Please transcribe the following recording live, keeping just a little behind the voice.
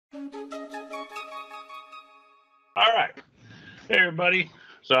All right. Hey, everybody.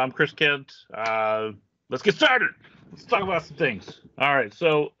 So I'm Chris Kent. Let's get started. Let's talk about some things. All right.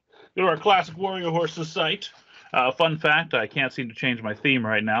 So go to our classic Warrior Horses site. Fun fact, I can't seem to change my theme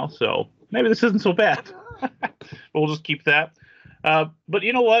right now, so maybe this isn't so bad. But we'll just keep that. But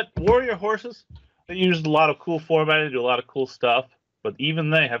you know what? Warrior Horses, they use a lot of cool formatting, do a lot of cool stuff, but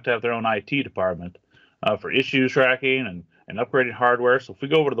even they have to have their own IT department for issues tracking and upgrading hardware. So if we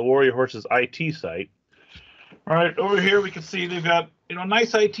go over to the Warrior Horses IT site, all right, over here we can see they've got a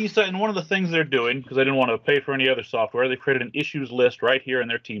nice IT site, and one of the things they're doing, because they didn't want to pay for any other software, they created an issues list right here in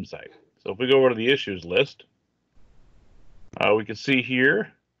their team site. So if we go over to the issues list, we can see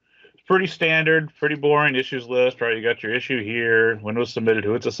here, it's pretty standard, pretty boring issues list, right? You got your issue here, when it was submitted,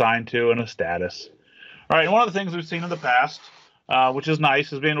 who it's assigned to, and a status. All right, and one of the things we've seen in the past, which is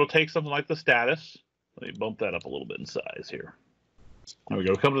nice, is being able to take something like the status. Let me bump that up a little bit in size here. And we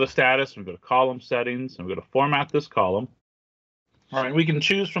go come to the status, and we go to column settings, and we go to format this column. All right, we can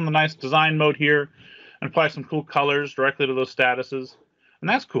choose from the nice design mode here and apply some cool colors directly to those statuses. And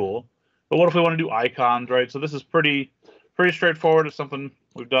that's cool. But what if we want to do icons, right? So this is pretty straightforward. It's something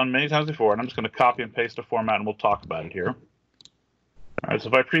we've done many times before, and I'm just going to copy and paste a format, and we'll talk about it here. All right, so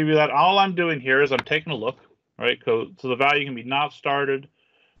if I preview that, all I'm doing here is I'm taking a look, right? So the value can be not started,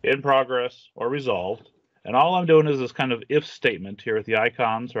 in progress, or resolved. And all I'm doing is this kind of if statement here with the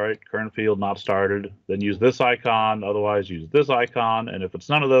icons, right? Current field not started, then use this icon, otherwise use this icon, and if it's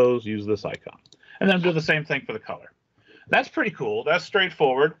none of those, use this icon. And then do the same thing for the color. That's pretty cool. That's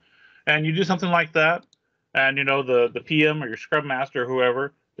straightforward. And you do something like that, and the PM or your Scrum Master or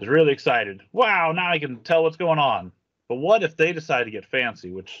whoever is really excited. Wow, now I can tell what's going on. But what if they decide to get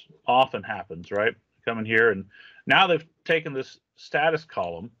fancy, which often happens, right? Come in here, and now they've taken this status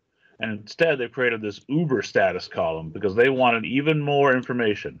column, and instead they've created this Uber status column because they wanted even more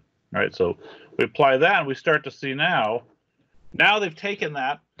information, right? So we apply that, and we start to see now they've taken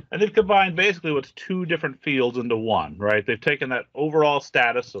that, and they've combined basically what's two different fields into one, right? They've taken that overall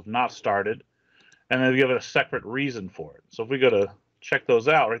status of not started, and they've given a separate reason for it. So if we go to check those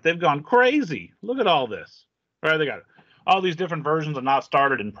out, right, they've gone crazy. Look at all this, right? They got all these different versions of not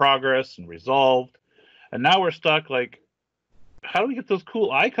started, in progress, and resolved. And now we're stuck like, how do we get those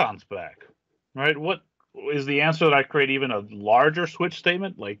cool icons back, right? What is the answer that I create even a larger switch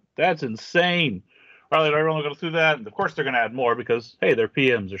statement? Like, that's insane. Right, they're only going to go through that. And of course, they're going to add more because, hey, they're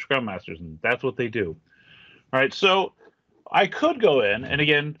PMs, they're Scrum Masters, and that's what they do. All right, so I could go in and,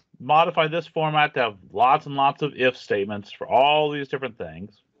 again, modify this format to have lots and lots of if statements for all these different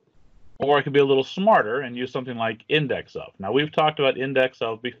things. Or I could be a little smarter and use something like IndexOf. Now, we've talked about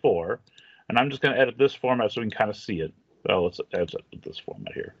IndexOf before, and I'm just going to edit this format so we can kind of see it. Well, let's edit this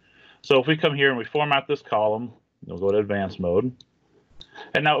format here. So if we come here and we format this column, we'll go to advanced mode.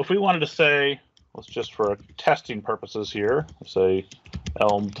 And now if we wanted to say, let's just for testing purposes here, say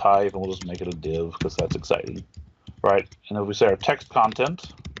Elm type, and we'll just make it a div because that's exciting, right? And if we say our text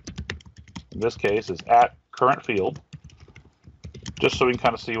content, in this case, is at current field, just so we can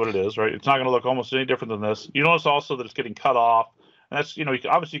kind of see what it is, right? It's not going to look almost any different than this. You notice also that it's getting cut off. And that's,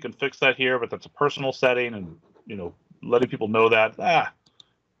 obviously you can fix that here, but that's a personal setting, and, letting people know that,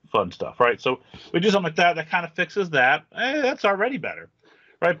 fun stuff, right? So we do something like that, that kind of fixes that. That's already better,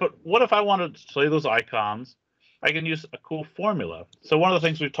 right? But what if I wanted to display those icons? I can use a cool formula. So one of the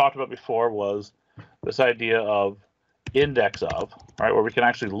things we've talked about before was this idea of IndexOf, right, where we can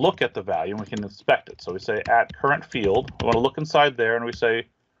actually look at the value and we can inspect it. So we say at current field, we want to look inside there, and we say,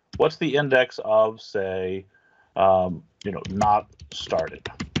 what's the index of, say, not started?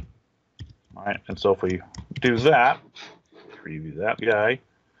 All right, and so if we do that, preview that guy,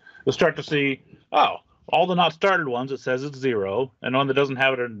 you'll start to see, oh, all the not started ones, it says it's 0, and one that doesn't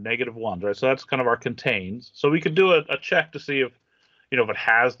have it are -1s, right? So that's kind of our contains. So we could do a check to see if, if it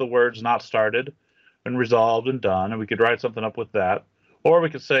has the words not started and resolved and done, and we could write something up with that. Or we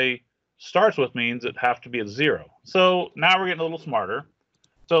could say starts with means it have to be at 0. So now we're getting a little smarter.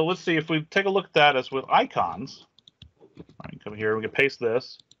 So let's see if we take a look at that as with icons. All right, come here, we can paste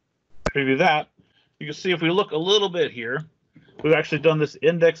this. Preview that. You can see if we look a little bit here, we've actually done this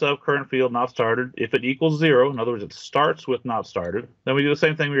index of current field not started. If it equals 0, in other words, it starts with not started, then we do the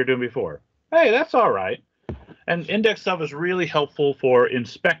same thing we were doing before. Hey, that's all right. And index of is really helpful for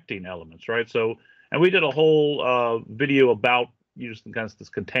inspecting elements, right? So, and we did a whole video about using kind of this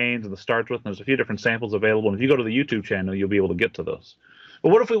contains and the starts with, and there's a few different samples available. And if you go to the YouTube channel, you'll be able to get to those. But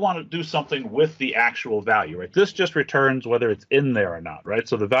what if we want to do something with the actual value, right? This just returns whether it's in there or not, right?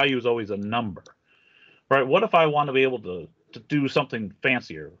 So the value is always a number, right? What if I want to be able to do something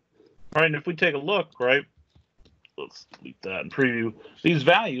fancier, right? And if we take a look, right, let's delete that and preview these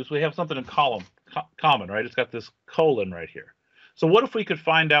values. We have something in column common, right? It's got this colon right here. So what if we could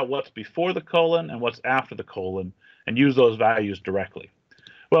find out what's before the colon and what's after the colon and use those values directly?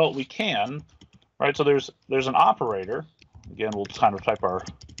 Well, we can, right? So there's an operator. Again, we'll kind of type our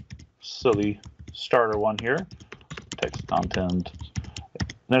silly starter one here, text content.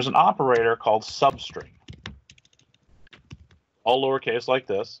 There's an operator called substring, all lowercase like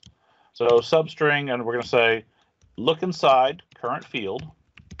this. So substring, and we're going to say, look inside current field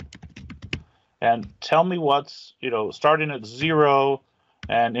and tell me what's, starting at 0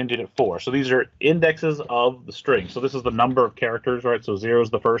 and ending at 4. So these are indexes of the string. So this is the number of characters, right? So 0 is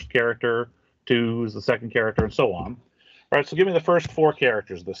the first character, 2 is the second character, and so on. All right, so give me the first 4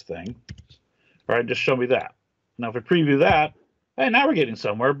 characters of this thing. All right, just show me that. Now, if we preview that, hey, now we're getting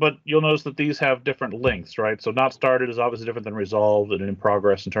somewhere, but you'll notice that these have different lengths, right? So not started is obviously different than resolved and in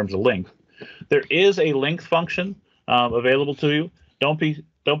progress in terms of length. There is a length function available to you. Don't be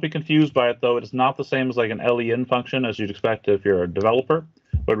confused by it, though. It is not the same as like an len function as you'd expect if you're a developer,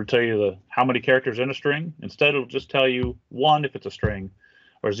 but it will tell you how many characters in a string. Instead, it'll just tell you 1 if it's a string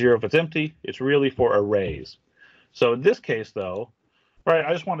or 0 if it's empty. It's really for arrays. So in this case, though, right,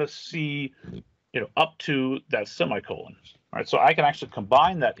 I just want to see up to that semicolon. All right, so I can actually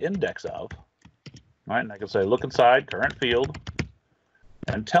combine that index of, right, and I can say look inside current field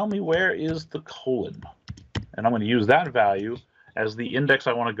and tell me where is the colon. And I'm going to use that value as the index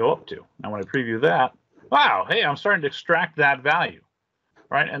I want to go up to. Now when I preview that, wow, hey, I'm starting to extract that value,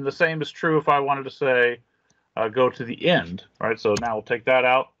 right? And the same is true if I wanted to say go to the end, right? So now we'll take that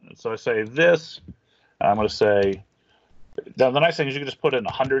out. So I say this, I'm going to say, now the nice thing is you can just put in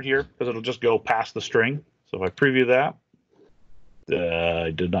 100 here because it'll just go past the string. So if I preview that,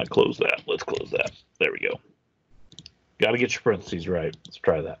 I did not close that. Let's close that. There we go. Got to get your parentheses right. Let's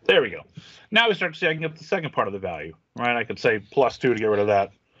try that. There we go. Now we start to see I can get the second part of the value, right? I could say +2 to get rid of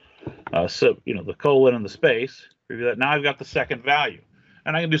that. So, the colon and the space. Preview that. Now I've got the second value.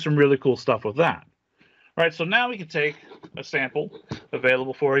 And I can do some really cool stuff with that. All right, so now we can take a sample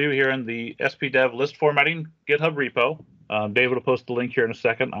available for you here in the spdev list formatting GitHub repo. David will post the link here in a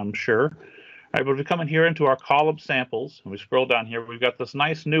second, I'm sure. All right, but if we come in here into our column samples, and we scroll down here, we've got this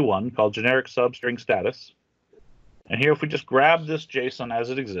nice new one called generic substring status. And here, if we just grab this JSON as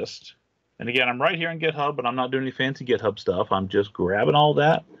it exists, and again, I'm right here in GitHub, but I'm not doing any fancy GitHub stuff. I'm just grabbing all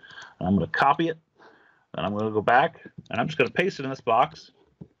that, and I'm going to copy it, and I'm going to go back, and I'm just going to paste it in this box.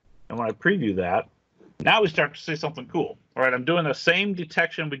 And when I preview that, now we start to see something cool. All right, I'm doing the same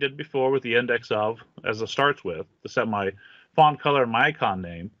detection we did before with the index of as it starts with to set my font color and my icon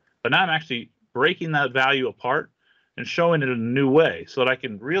name. But now I'm actually breaking that value apart and showing it in a new way so that I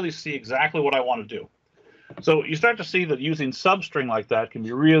can really see exactly what I want to do. So you start to see that using substring like that can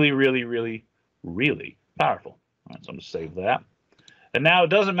be really, really, really, really powerful. All right, so I'm going to save that. And now it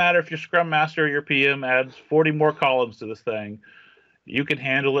doesn't matter if your Scrum Master or your PM adds 40 more columns to this thing. You can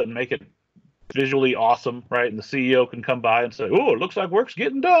handle it and make it visually awesome, right? And the CEO can come by and say, oh, it looks like work's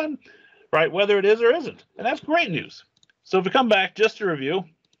getting done, right? Whether it is or isn't. And that's great news. So if we come back just to review,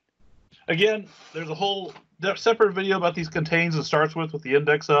 again, there's a whole separate video about these contains that starts with the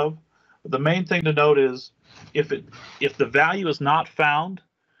index of. But the main thing to note is if the value is not found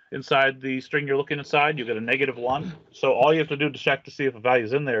inside the string you're looking inside, you get a -1. So all you have to do to check to see if a value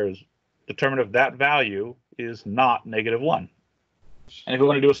is in there is determine if that value is not -1. And if you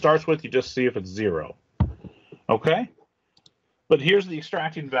want to do a starts with, you just see if it's 0. Okay? But here's the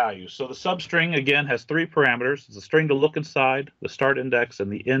extracting value. So the substring, again, has 3 parameters. It's a string to look inside, the start index,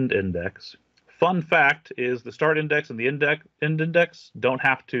 and the end index. Fun fact is the start index and the end index don't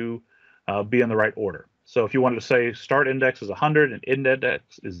have to be in the right order. So if you wanted to say start index is 100 and end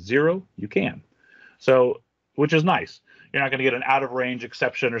index is 0, you can. So, which is nice. You're not going to get an out of range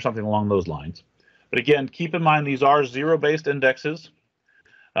exception or something along those lines. But again, keep in mind these are 0-based indexes.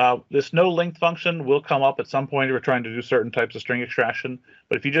 This no length function will come up at some point if we're trying to do certain types of string extraction.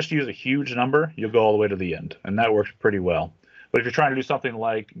 But if you just use a huge number, you'll go all the way to the end. And that works pretty well. But if you're trying to do something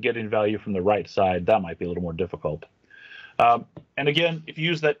like getting value from the right side, that might be a little more difficult. And again, if you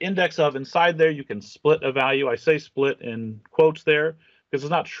use that index of inside there, you can split a value. I say split in quotes there because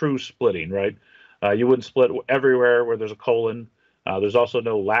it's not true splitting, right? You wouldn't split everywhere where there's a colon. There's also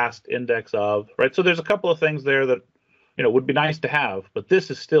no last index of, right? So there's a couple of things there that would be nice to have, but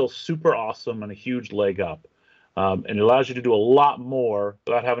this is still super awesome and a huge leg up. And it allows you to do a lot more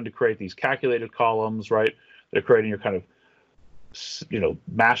without having to create these calculated columns, right? They're creating your kind of,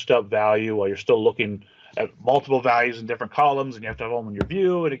 mashed up value while you're still looking at multiple values in different columns, and you have to have them in your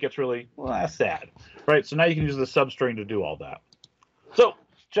view, and it gets really, well, that's sad, right? So now you can use the substring to do all that. So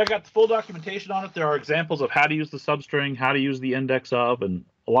check out the full documentation on it. There are examples of how to use the substring, how to use the index of, and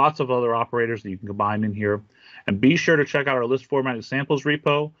lots of other operators that you can combine in here. And be sure to check out our list formatting samples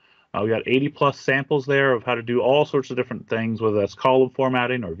repo. We got 80 plus samples there of how to do all sorts of different things, whether that's column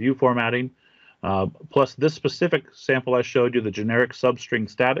formatting or view formatting. Plus this specific sample I showed you, the generic substring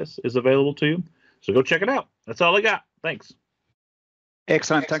status, is available to you. So go check it out. That's all I got. Thanks.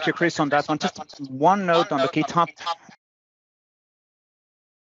 Excellent. Thank you, Chris, on that one. Just one note on the GitHub.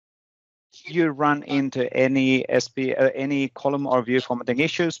 You run into any any column or view formatting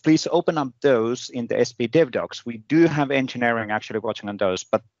issues, please open up those in the SP Dev Docs. We do have engineering actually watching on those,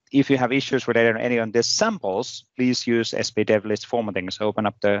 but if you have issues related to any of these samples, please use SP Dev List formatting. So open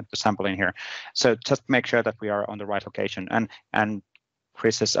up the sample in here. So just make sure that we are on the right location. And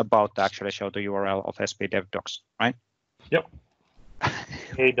Chris is about to actually show the URL of SP Dev Docs, right? Yep.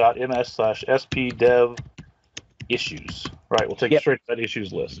 k.ms/spdev issues. Right, we'll take you straight to that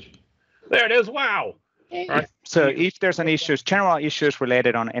issues list. There it is. Wow. All right. So if there's any issues, general issues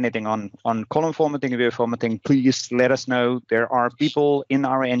related on anything on column formatting, view formatting, please let us know. There are people in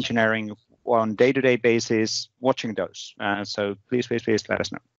our engineering on day-to-day basis watching those. So please let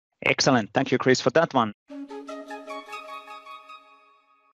us know. Excellent. Thank you, Chris, for that one.